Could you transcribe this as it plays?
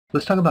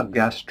Let's talk about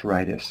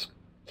gastritis,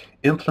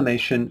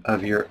 inflammation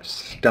of your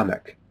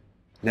stomach.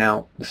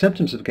 Now, the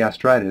symptoms of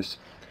gastritis,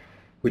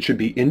 which would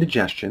be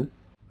indigestion,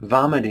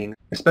 vomiting,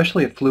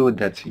 especially a fluid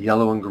that's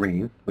yellow and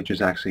green, which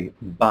is actually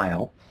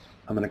bile.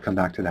 I'm going to come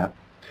back to that.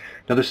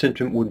 Another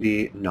symptom would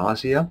be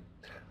nausea,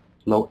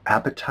 low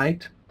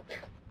appetite,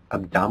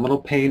 abdominal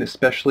pain,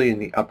 especially in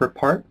the upper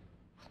part,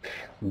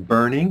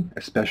 burning,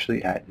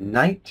 especially at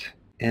night,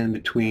 and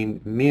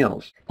between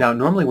meals. Now,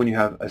 normally when you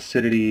have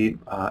acidity,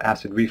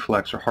 acid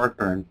reflux, or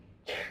heartburn,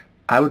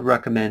 I would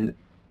recommend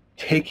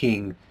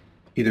taking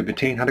either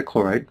betaine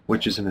hydrochloride,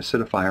 which is an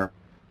acidifier,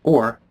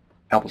 or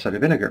apple cider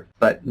vinegar,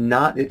 but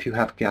not if you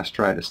have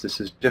gastritis. This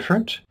is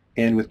different,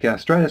 and with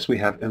gastritis we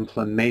have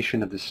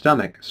inflammation of the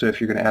stomach, so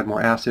if you're going to add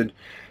more acid,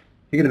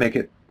 you're going to make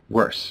it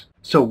worse.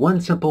 So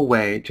one simple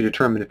way to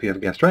determine if you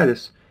have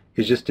gastritis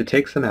is just to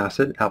take some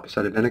acid, apple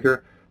cider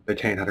vinegar,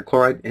 betaine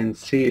hydrochloride, and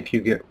see if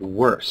you get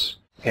worse.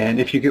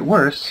 And if you get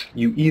worse,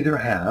 you either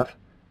have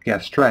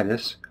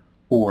gastritis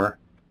or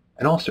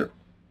an ulcer.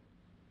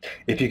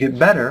 If you get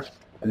better,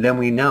 then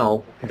we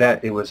know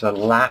that it was a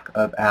lack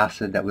of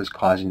acid that was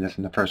causing this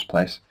in the first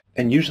place.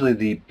 And usually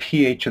the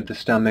pH of the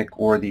stomach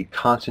or the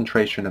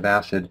concentration of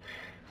acid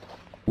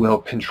will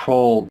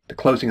control the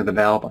closing of the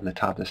valve on the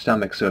top of the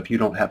stomach. So if you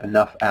don't have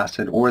enough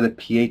acid or the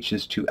pH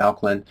is too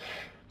alkaline,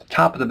 the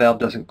top of the valve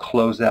doesn't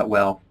close that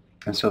well,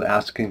 and so the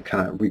acid can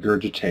kind of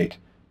regurgitate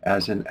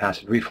as in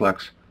acid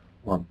reflux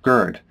or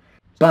GERD.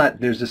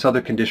 But there's this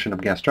other condition of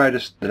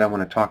gastritis that I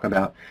want to talk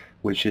about,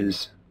 which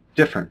is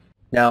different.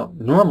 Now,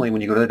 normally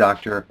when you go to the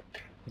doctor,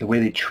 the way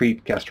they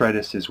treat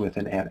gastritis is with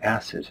an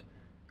antacid,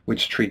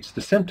 which treats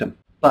the symptom.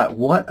 But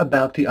what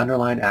about the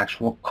underlying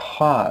actual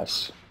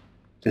cause?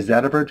 Is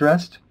that ever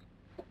addressed?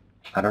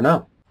 I don't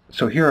know.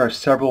 So here are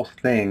several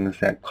things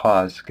that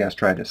cause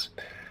gastritis.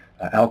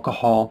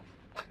 Alcohol,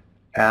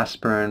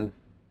 aspirin,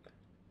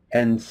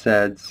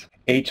 NSAIDs,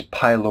 H.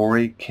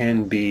 pylori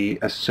can be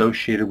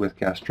associated with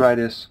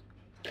gastritis.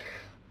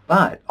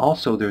 But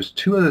also there's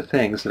two other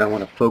things that I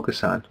want to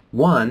focus on.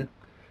 One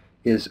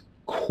is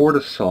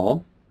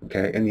cortisol,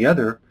 okay, and the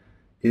other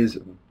is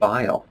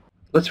bile.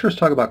 Let's first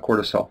talk about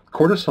cortisol.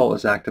 Cortisol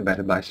is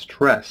activated by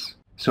stress.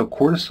 So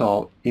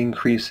cortisol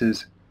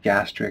increases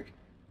gastric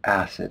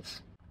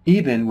acids,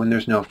 even when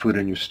there's no food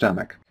in your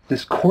stomach.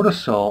 This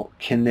cortisol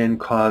can then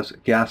cause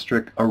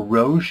gastric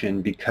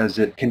erosion because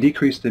it can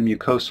decrease the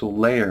mucosal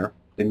layer,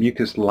 the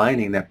mucus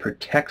lining that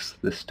protects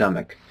the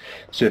stomach.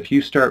 So if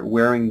you start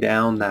wearing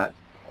down that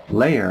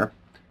layer,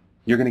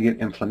 you're going to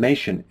get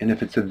inflammation. And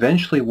if it's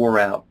eventually wore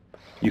out,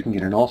 you can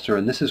get an ulcer.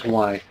 And this is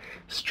why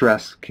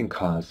stress can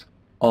cause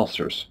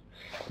ulcers.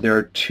 There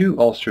are two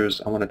ulcers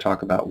I want to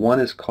talk about. One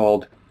is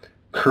called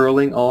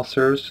curling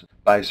ulcers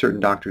by a certain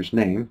doctor's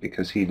name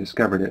because he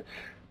discovered it.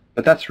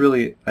 But that's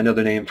really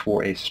another name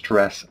for a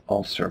stress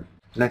ulcer.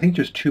 And I think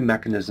there's two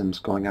mechanisms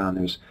going on.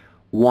 There's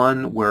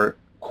one where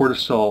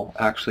cortisol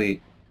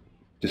actually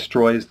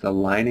destroys the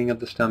lining of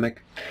the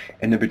stomach.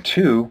 And number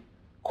two,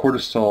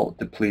 cortisol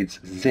depletes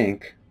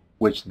zinc,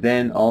 which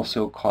then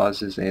also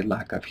causes a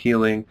lack of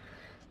healing,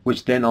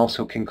 which then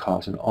also can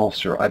cause an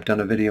ulcer. I've done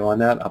a video on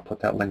that. I'll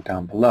put that link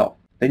down below.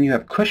 Then you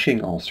have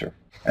Cushing ulcer.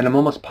 And I'm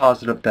almost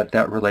positive that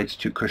that relates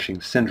to Cushing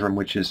syndrome,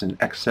 which is an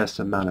excess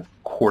amount of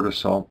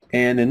cortisol.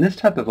 And in this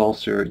type of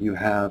ulcer, you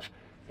have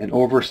an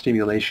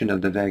overstimulation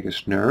of the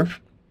vagus nerve,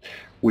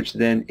 which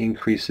then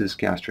increases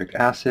gastric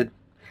acid,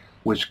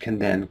 which can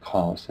then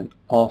cause an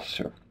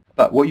ulcer.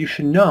 But what you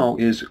should know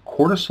is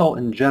cortisol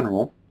in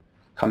general,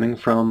 coming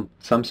from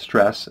some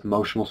stress,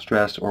 emotional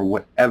stress, or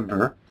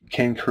whatever,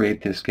 can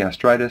create this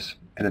gastritis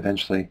and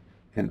eventually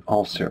an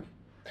ulcer.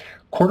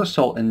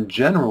 Cortisol in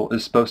general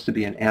is supposed to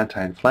be an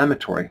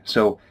anti-inflammatory.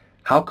 So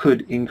how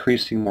could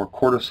increasing more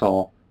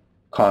cortisol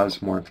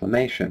cause more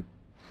inflammation?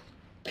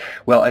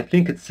 Well, I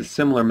think it's a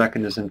similar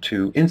mechanism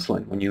to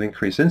insulin. When you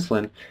increase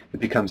insulin, it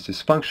becomes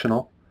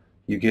dysfunctional.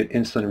 You get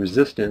insulin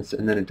resistance,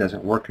 and then it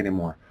doesn't work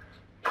anymore.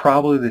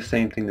 Probably the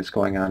same thing that's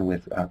going on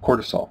with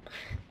cortisol.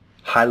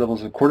 High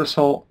levels of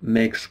cortisol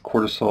makes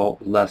cortisol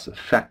less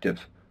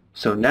effective.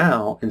 So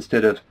now,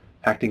 instead of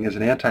acting as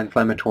an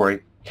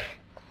anti-inflammatory,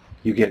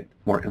 you get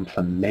more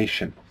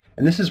inflammation.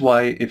 And this is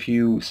why if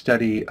you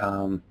study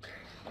a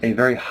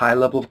very high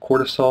level of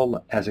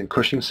cortisol, as in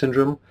Cushing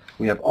syndrome,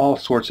 we have all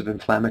sorts of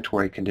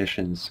inflammatory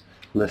conditions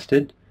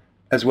listed,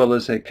 as well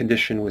as a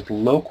condition with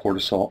low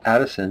cortisol,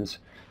 Addison's.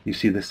 You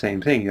see the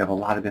same thing. You have a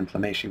lot of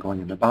inflammation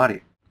going in the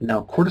body.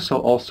 Now,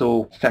 cortisol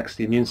also affects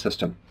the immune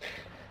system.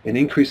 An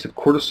increase of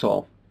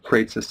cortisol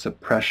creates a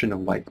suppression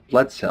of white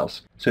blood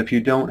cells. So if you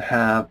don't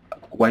have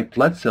white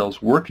blood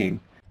cells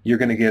working, you're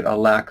going to get a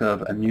lack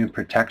of immune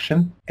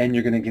protection, and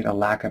you're going to get a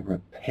lack of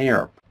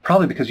repair,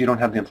 probably because you don't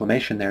have the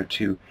inflammation there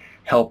to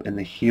help in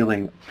the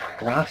healing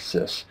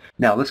process.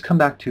 Now, let's come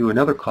back to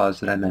another cause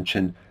that I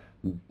mentioned,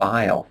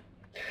 bile.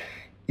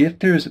 If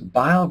there's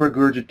bile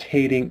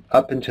regurgitating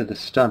up into the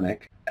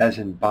stomach, as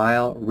in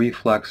bile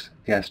reflux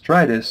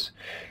gastritis,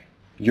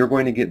 you're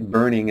going to get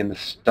burning in the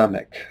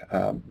stomach.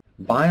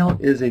 Bile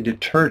is a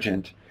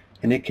detergent,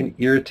 and it can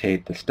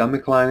irritate the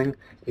stomach lining,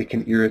 it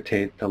can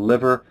irritate the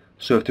liver,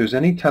 So if there's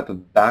any type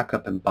of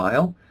backup in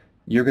bile,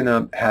 you're going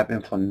to have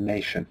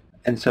inflammation.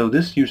 And so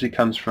this usually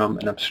comes from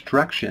an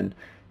obstruction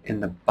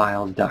in the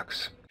bile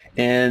ducts.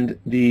 And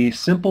the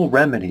simple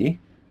remedy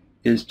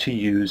is to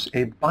use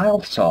a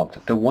bile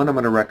salt. The one I'm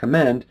going to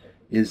recommend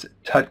is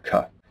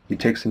TUDCA. You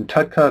take some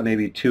TUDCA,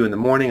 maybe 2 in the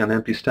morning on an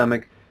empty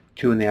stomach,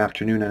 2 in the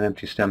afternoon on an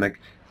empty stomach,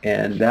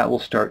 and that will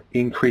start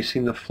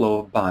increasing the flow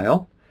of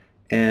bile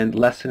and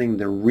lessening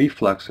the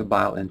reflux of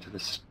bile into the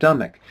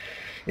stomach.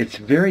 It's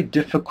very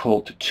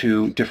difficult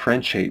to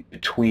differentiate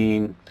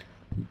between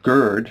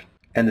GERD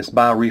and this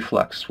bile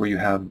reflux where you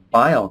have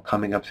bile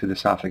coming up through the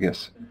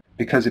esophagus,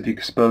 because if you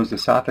expose the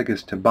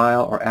esophagus to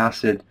bile or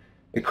acid,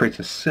 it creates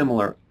a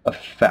similar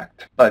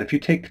effect. But if you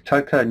take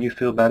TUDCA and you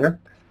feel better,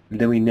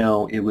 then we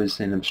know it was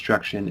an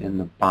obstruction in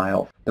the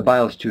bile. The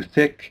bile is too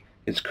thick,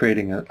 it's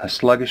creating a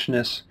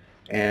sluggishness,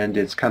 and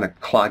it's kind of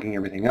clogging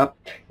everything up,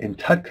 and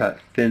TUDCA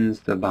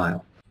thins the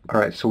bile. All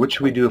right, so what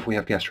should we do if we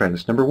have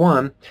gastritis? Number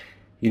one,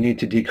 you need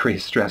to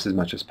decrease stress as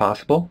much as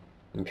possible,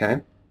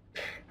 okay?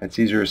 That's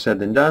easier said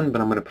than done,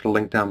 but I'm going to put a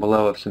link down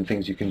below of some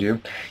things you can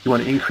do. You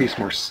want to increase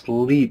more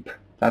sleep.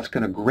 That's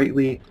going to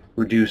greatly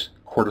reduce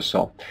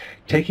cortisol.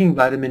 Taking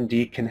vitamin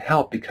D can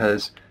help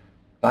because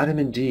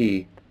vitamin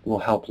D will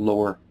help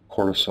lower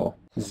cortisol.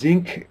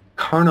 Zinc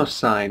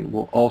carnosine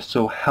will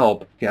also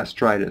help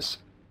gastritis.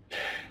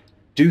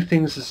 Do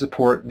things to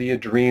support the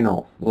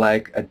adrenal,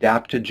 like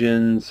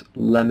adaptogens,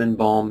 lemon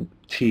balm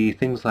tea,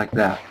 things like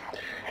that.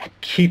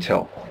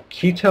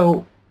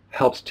 Keto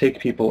helps take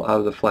people out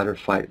of the flight or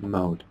fight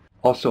mode.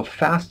 Also,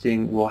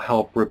 fasting will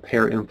help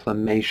repair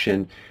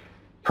inflammation,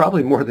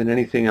 probably more than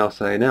anything else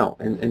that I know,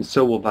 and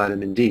so will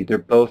vitamin D. They're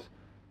both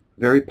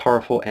very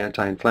powerful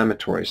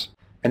anti-inflammatories.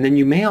 And then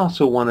you may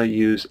also want to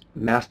use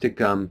mastic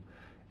gum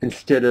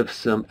instead of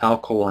some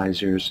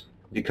alkalizers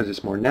because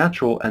it's more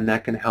natural, and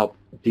that can help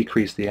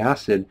decrease the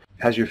acid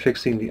as you're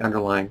fixing the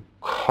underlying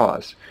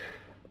cause.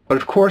 But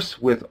of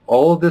course, with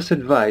all of this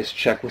advice,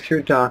 check with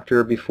your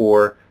doctor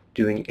before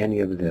doing any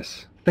of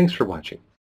this. Thanks for watching.